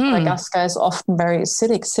 Mm-hmm. Madagascar is often very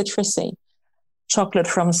acidic, citrusy. Chocolate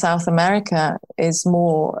from South America is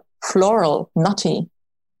more floral, nutty.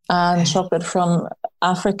 And chocolate from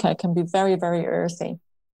Africa can be very, very earthy.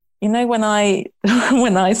 When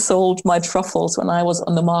I sold my truffles, when I was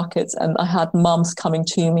on the market and I had mums coming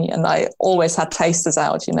to me, and I always had tasters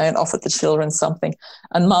out, and offered the children something.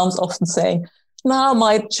 And mums often say, no,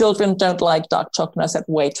 my children don't like dark chocolate. And I said,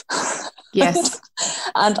 wait. Yes.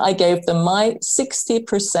 And I gave them my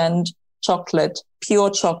 60% chocolate, pure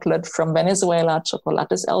chocolate from Venezuela,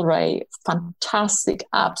 Chocolates El Rey. Fantastic,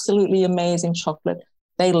 absolutely amazing chocolate.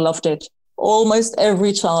 They loved it. Almost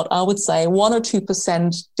every child, I would say 1 or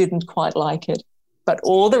 2% didn't quite like it. But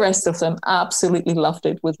all the rest of them absolutely loved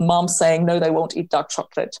it, with mom saying, no, they won't eat dark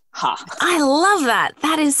chocolate. Ha. I love that.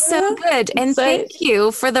 That is so good. And thank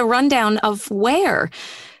you for the rundown of where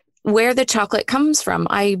where the chocolate comes from.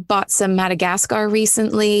 I bought some Madagascar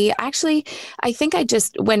recently. Actually, I think I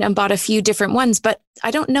just went and bought a few different ones, but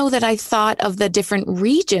I don't know that I thought of the different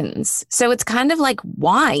regions. So it's kind of like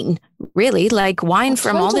wine, really, like wine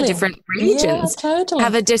from all the different regions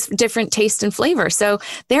have a different taste and flavor. So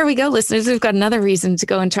there we go, listeners. We've got another reason to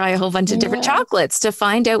go and try a whole bunch of different chocolates to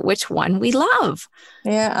find out which one we love.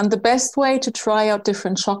 Yeah, and the best way to try out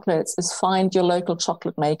different chocolates is find your local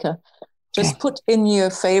chocolate maker. Just put in your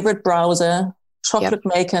favorite browser, chocolate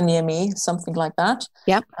maker near me, something like that.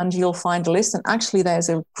 Yep. And you'll find a list. And actually, there's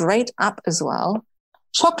a great app as well,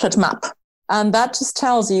 Chocolate Map. And that just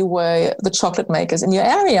tells you where the chocolate makers in your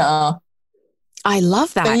area are. I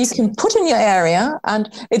love that. So you can put in your area, and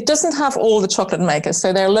it doesn't have all the chocolate makers.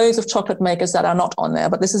 So there are loads of chocolate makers that are not on there,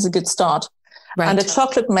 but this is a good start. Right. And a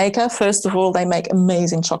chocolate maker, first of all, they make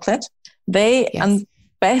amazing chocolate. And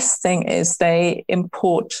best thing is they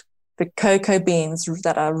import the cocoa beans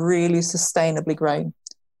that are really sustainably grown.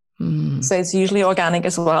 So it's usually organic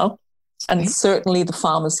as well. And certainly the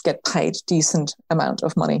farmers get paid decent amount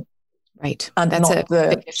of money. Right. And that's not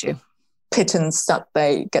a big issue. Pittance that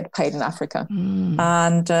they get paid in Africa.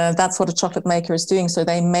 And that's what a chocolate maker is doing. So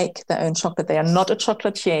they make their own chocolate. They are not a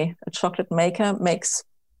chocolatier. A chocolate maker makes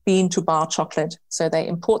bean to bar chocolate. So they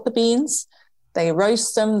import the beans, they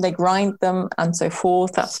roast them, they grind them, and so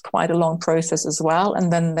forth. That's quite a long process as well.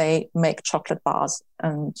 And then they make chocolate bars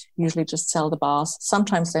and usually just sell the bars.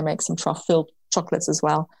 Sometimes they make some truffle-filled chocolates as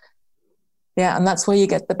well. Yeah, and that's where you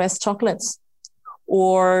get the best chocolates.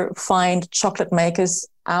 Or find chocolate makers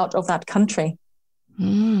out of that country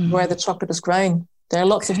where the chocolate is grown. There are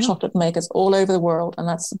lots of chocolate makers all over the world, and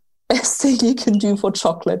that's the best thing you can do for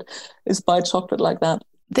chocolate is buy chocolate like that.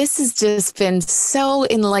 This has just been so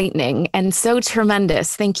enlightening and so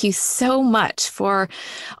tremendous. Thank you so much for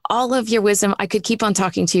all of your wisdom. I could keep on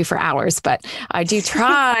talking to you for hours, but I do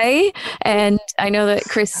try. And I know that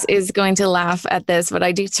Chris is going to laugh at this, but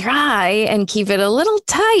I do try and keep it a little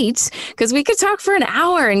tight because we could talk for an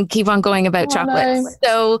hour and keep on going about chocolate. No.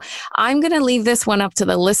 So I'm going to leave this one up to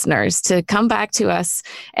the listeners to come back to us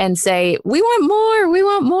and say, we want more. We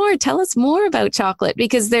want more. Tell us more about chocolate,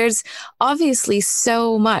 because there's obviously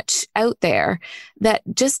so much out there that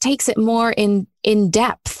just takes it more in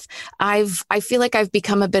depth. I feel like I've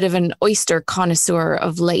become a bit of an oyster connoisseur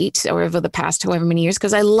of late, or over the past however many years,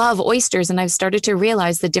 because I love oysters, and I've started to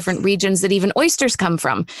realize the different regions that even oysters come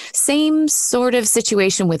from. Same sort of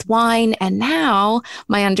situation with wine, and now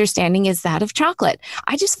my understanding is that of chocolate.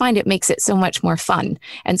 I just find it makes it so much more fun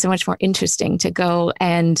and so much more interesting to go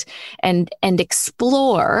and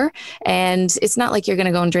explore. And it's not like you're going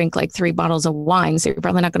to go and drink like 3 bottles of wine, so you're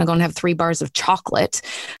probably not going to go and have 3 bars of chocolate.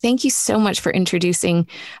 Thank you so much for introducing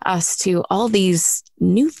us to all these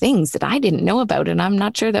new things that I didn't know about, and I'm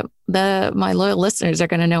not sure that my loyal listeners are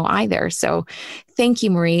going to know either. So thank you,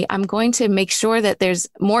 Marie. I'm going to make sure that there's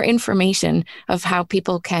more information of how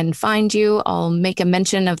people can find you. I'll make a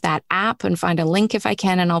mention of that app and find a link if I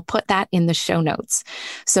can, and I'll put that in the show notes.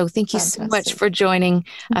 So thank you so much for joining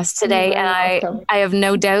us today. And I have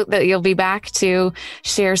no doubt that you'll be back to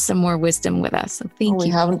share some more wisdom with us. So thank you. We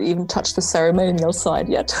haven't even touched the ceremonial side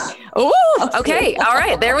yet. Oh, okay. All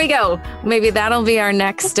right. There we go. Maybe that'll be our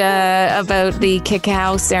next about the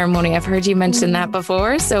cacao ceremony. I've heard you mention that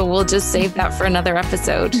before, so we'll just save that for another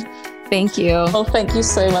episode. Thank you. Well, thank you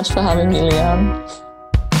so much for having me, Leanne.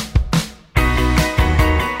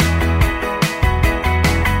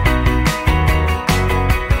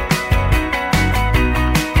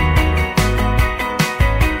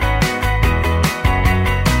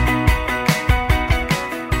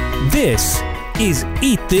 This is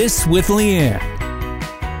Eat This with Leanne.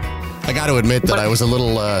 I got to admit that I was a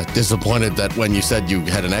little disappointed that when you said you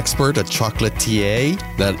had an expert, a chocolatier,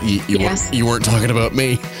 that you weren't talking about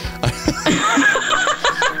me.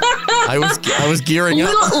 I was gearing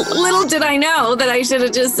up. Little did I know that I should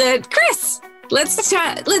have just said, Chris, let's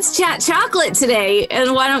chat chocolate today.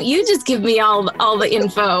 And why don't you just give me all the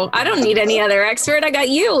info? I don't need any other expert. I got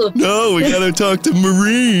you. No, we got to talk to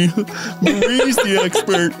Marie. Marie's the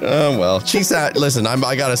expert. Oh, well, listen,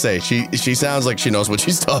 I got to say, she sounds like she knows what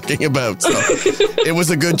she's talking about. So it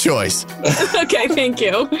was a good choice. Okay, thank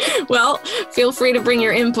you. Well, feel free to bring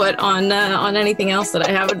your input on anything else that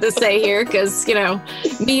I have to say here, because,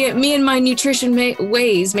 me and my nutrition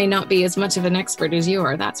ways may not be as much of an expert as you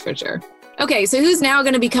are. That's for sure. Okay, so who's now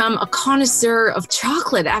going to become a connoisseur of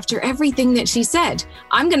chocolate after everything that she said?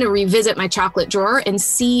 I'm going to revisit my chocolate drawer and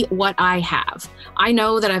see what I have. I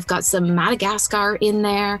know that I've got some Madagascar in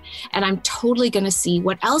there, and I'm totally going to see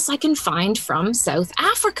what else I can find from South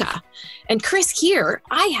Africa. And Chris, here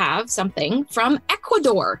I have something from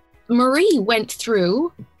Ecuador. Marie went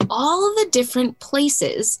through all the different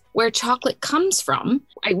places where chocolate comes from,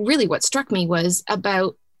 what struck me was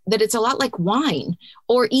about that it's a lot like wine,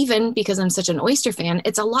 or even because I'm such an oyster fan,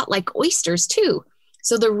 it's a lot like oysters too.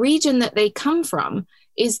 So the region that they come from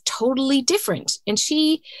is totally different. And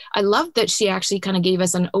I love that she actually kind of gave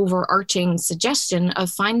us an overarching suggestion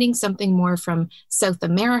of finding something more from South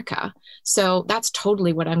America. So that's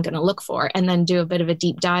totally what I'm going to look for, and then do a bit of a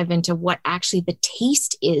deep dive into what actually the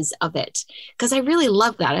taste is of it. Because I really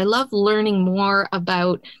love that. I love learning more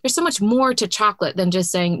about, there's so much more to chocolate than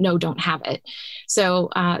just saying, no, don't have it. So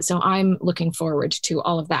I'm looking forward to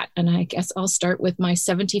all of that. And I guess I'll start with my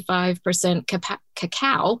 75%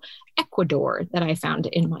 cacao Ecuador that I found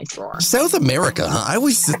in my drawer. South America, huh? I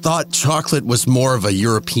always thought chocolate was more of a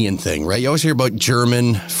European thing, right? You always hear about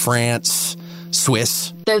German, France,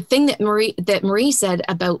 Swiss. The thing that Marie said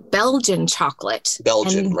about Belgian chocolate.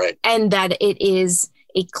 Right. And that it is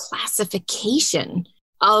a classification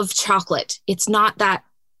of chocolate. It's not that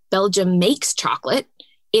Belgium makes chocolate.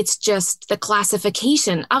 It's just the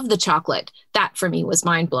classification of the chocolate. That for me was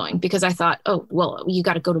mind-blowing, because I thought, oh, well, you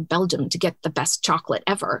got to go to Belgium to get the best chocolate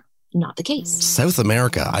ever. Not the case. South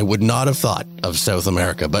America. I would not have thought of South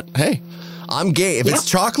America, but hey, I'm gay. If it's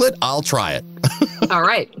chocolate, I'll try it. All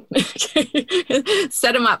right.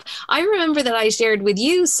 Set them up. I remember that I shared with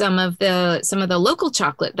you some of the local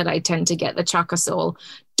chocolate that I tend to get, the Chocosol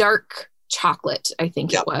dark chocolate, I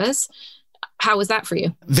think it was. How was that for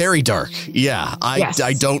you? Very dark. Yeah.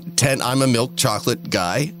 I don't tend, I'm a milk chocolate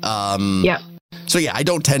guy. So yeah, I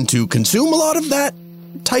don't tend to consume a lot of that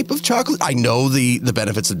type of chocolate. I know the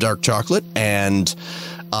benefits of dark chocolate, and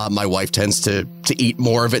my wife tends to eat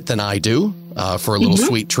more of it than I do for a little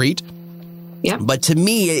sweet treat. Yeah. But to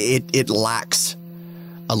me, it lacks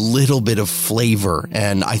a little bit of flavor,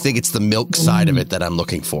 and I think it's the milk side of it that I'm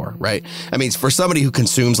looking for, right? I mean, for somebody who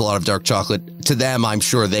consumes a lot of dark chocolate, to them, I'm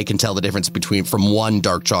sure they can tell the difference from one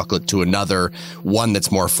dark chocolate to another, one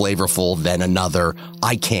that's more flavorful than another.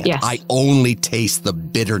 I can't. Yes. I only taste the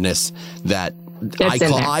bitterness that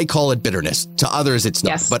I call it bitterness. To others, it's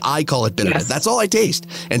not, but I call it bitterness. That's all I taste.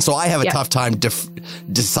 And so I have a tough time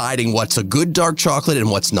deciding what's a good dark chocolate and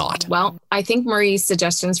what's not. Well, I think Marie's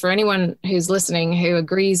suggestions for anyone who's listening who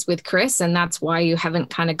agrees with Chris, and that's why you haven't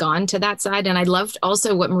kind of gone to that side. And I loved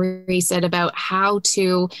also what Marie said about how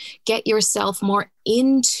to get yourself more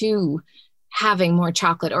into having more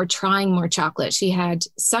chocolate or trying more chocolate. She had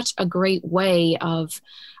such a great way of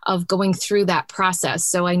going through that process.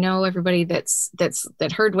 So I know everybody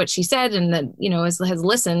that heard what she said and that, has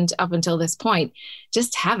listened up until this point,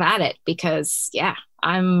 just have at it, because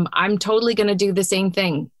I'm totally going to do the same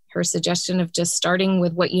thing. Her suggestion of just starting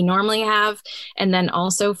with what you normally have, and then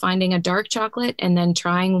also finding a dark chocolate and then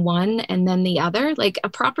trying one and then the other, like a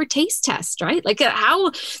proper taste test, right? Like how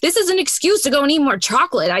this is an excuse to go and eat more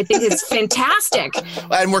chocolate. I think it's fantastic.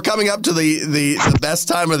 And we're coming up to the best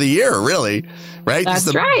time of the year, really. Right? That's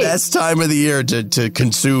it's the best time of the year to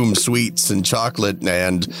consume sweets and chocolate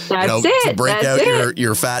and to break out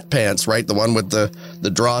your fat pants, right? The one with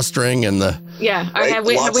the drawstring and the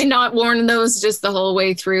Have we not worn those just the whole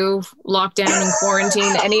way through lockdown and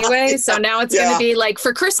quarantine anyway? So now it's going to be like,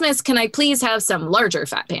 for Christmas, can I please have some larger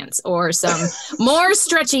fat pants or some more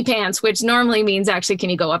stretchy pants, which normally means actually, can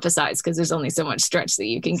you go up a size? Because there's only so much stretch that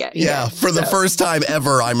you can get. For the first time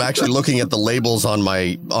ever, I'm actually looking at the labels on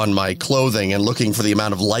my clothing and looking for the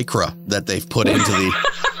amount of Lycra that they've put into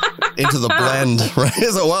the blend, right?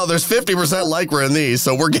 So, there's 50% Lycra in these,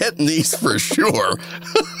 so we're getting these for sure.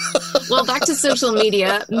 Well, back to social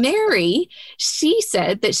media. Mary, she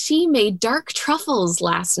said that she made dark truffles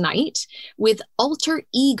last night with Alter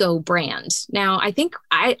Ego brand. Now, I think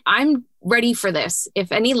I'm ready for this.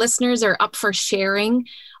 If any listeners are up for sharing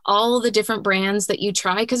all the different brands that you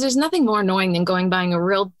try, because there's nothing more annoying than buying a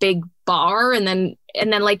real big bar and then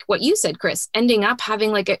like what you said, Chris, ending up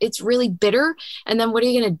having it's really bitter. And then what are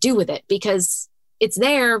you going to do with it? Because it's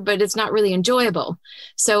there, but it's not really enjoyable.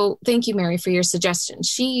 So thank you, Mary, for your suggestion.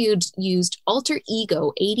 She used Alter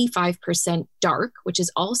Ego 85% dark, which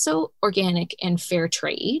is also organic and fair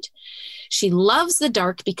trade. She loves the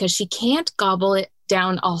dark because she can't gobble it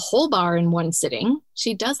down a whole bar in one sitting.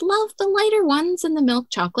 She does love the lighter ones and the milk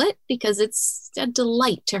chocolate because it's a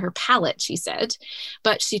delight to her palate, she said,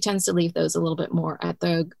 but she tends to leave those a little bit more at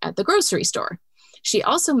the grocery store. She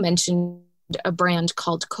also mentioned a brand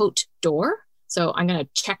called Côte d'Or. So I'm going to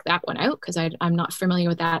check that one out because I'm not familiar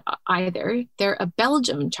with that either. They're a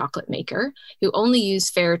Belgian chocolate maker who only use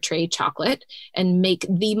fair trade chocolate and make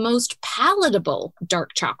the most palatable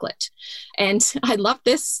dark chocolate. And I love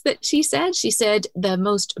this that she said. She said, the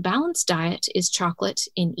most balanced diet is chocolate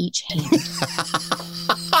in each hand.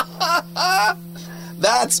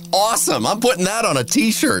 That's awesome. I'm putting that on a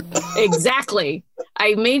t-shirt. Exactly.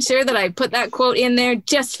 I made sure that I put that quote in there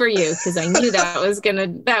just for you because I knew that was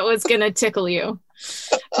gonna tickle you.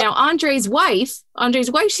 Now, Andre's wife,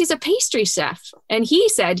 she's a pastry chef. And he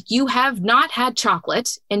said, you have not had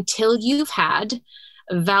chocolate until you've had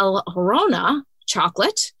Valrhona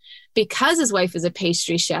chocolate, because his wife is a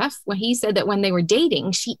pastry chef. When he said that when they were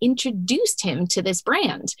dating, she introduced him to this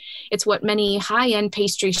brand. It's what many high-end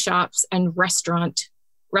pastry shops and restaurants,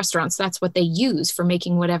 that's what they use for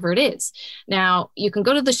making whatever it is. Now, you can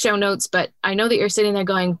go to the show notes, but I know that you're sitting there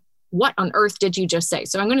going, what on earth did you just say?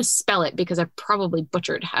 So I'm going to spell it because I probably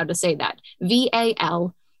butchered how to say that.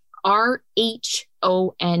 Valrhona.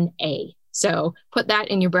 So put that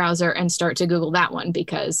in your browser and start to Google that one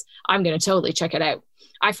because I'm going to totally check it out.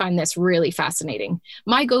 I find this really fascinating.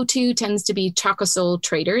 My go-to tends to be Chocosol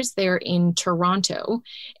Traders. They're in Toronto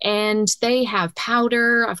and they have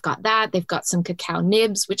powder. I've got that. They've got some cacao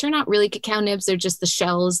nibs, which are not really cacao nibs. They're just the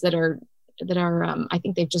shells that are I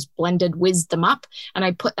think they've just whizzed them up. And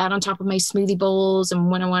I put that on top of my smoothie bowls. And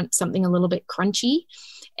when I want something a little bit crunchy,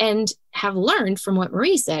 and have learned from what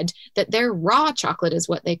Marie said, that their raw chocolate is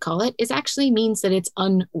what they call it, is actually means that it's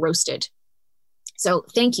unroasted. So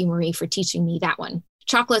thank you, Marie, for teaching me that one.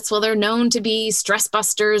 Chocolates, well, they're known to be stress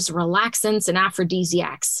busters, relaxants, and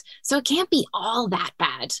aphrodisiacs. So it can't be all that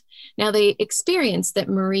bad. Now, the experience that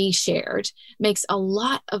Marie shared makes a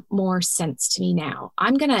lot of more sense to me now.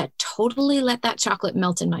 I'm going to totally let that chocolate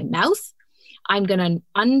melt in my mouth. I'm going to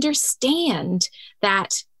understand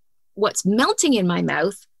that what's melting in my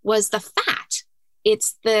mouth was the fat.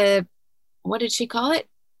 It's the, what did she call it?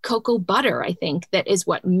 Cocoa butter, I think, that is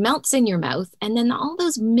what melts in your mouth. And then all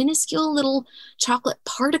those minuscule little chocolate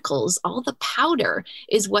particles, all the powder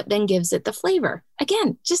is what then gives it the flavor.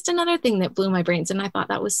 Again, just another thing that blew my brains. And I thought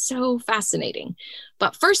that was so fascinating.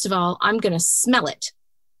 But first of all, I'm going to smell it.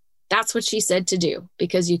 That's what she said to do,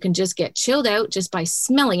 because you can just get chilled out just by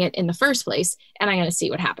smelling it in the first place. And I'm going to see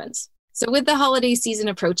what happens. So with the holiday season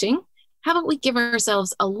approaching, how about we give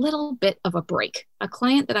ourselves a little bit of a break? A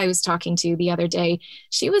client that I was talking to the other day,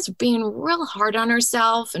 she was being real hard on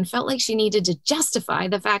herself and felt like she needed to justify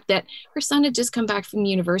the fact that her son had just come back from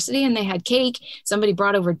university and they had cake. Somebody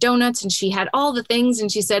brought over donuts and she had all the things.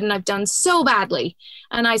 And she said, and I've done so badly.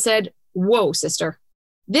 And I said, whoa, sister,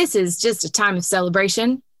 this is just a time of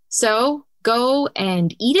celebration. So go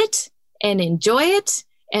and eat it and enjoy it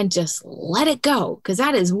and just let it go, because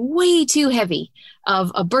that is way too heavy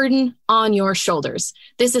of a burden on your shoulders.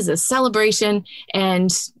 This is a celebration, and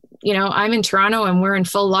you know, I'm in Toronto and we're in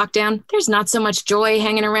full lockdown. There's not so much joy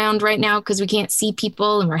hanging around right now because we can't see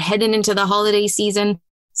people and we're heading into the holiday season.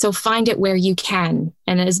 So find it where you can.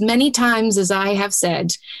 And as many times as I have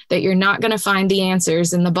said that you're not going to find the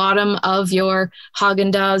answers in the bottom of your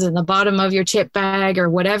Haagen-Dazs and the bottom of your chip bag or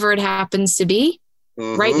whatever it happens to be,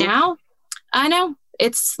 right now, I know.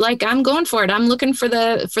 It's like I'm going for it. I'm looking for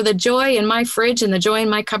the joy in my fridge and the joy in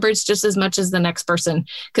my cupboards just as much as the next person,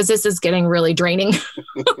 because this is getting really draining.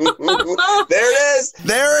 There it is.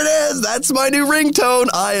 There it is. That's my new ringtone.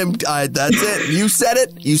 That's it. You said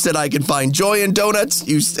it. You said I can find joy in donuts.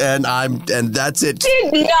 And that's it.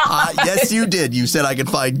 Did not. Yes, you did. You said I can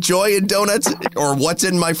find joy in donuts or what's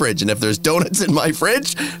in my fridge. And if there's donuts in my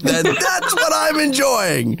fridge, then that's what I'm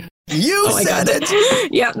enjoying. You said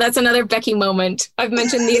it. Yeah, that's another Becky moment. I've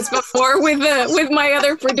mentioned these before with my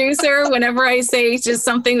other producer. Whenever I say just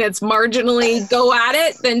something that's marginally go at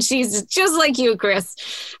it, then she's just like you, Chris.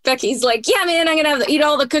 Becky's like, yeah, man, I'm going to eat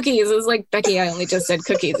all the cookies. It's like, Becky, I only just said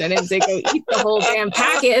cookies. I didn't say go eat the whole damn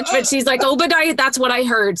package. But she's like, oh, but that's what I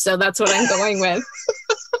heard. So that's what I'm going with.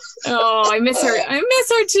 Oh, I miss her. I miss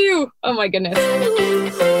her too. Oh, my goodness.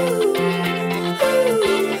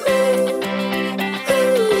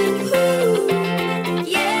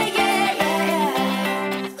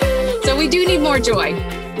 We do need more joy.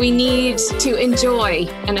 We need to enjoy,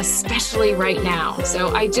 and especially right now.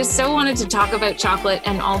 So I just so wanted to talk about chocolate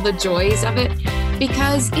and all the joys of it,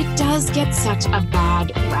 because it does get such a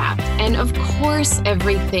bad rap. And of course,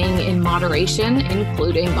 everything in moderation,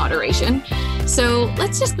 including moderation. So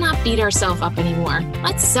let's just not beat ourselves up anymore.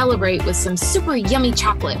 Let's celebrate with some super yummy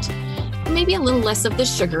chocolate. Maybe a little less of the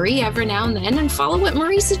sugary every now and then, and follow what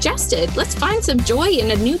Marie suggested. Let's find some joy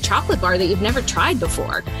in a new chocolate bar that you've never tried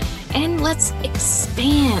before. And let's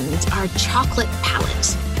expand our chocolate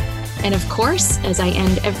palette. And of course, as I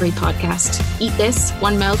end every podcast, eat this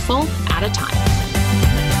one mouthful at a time.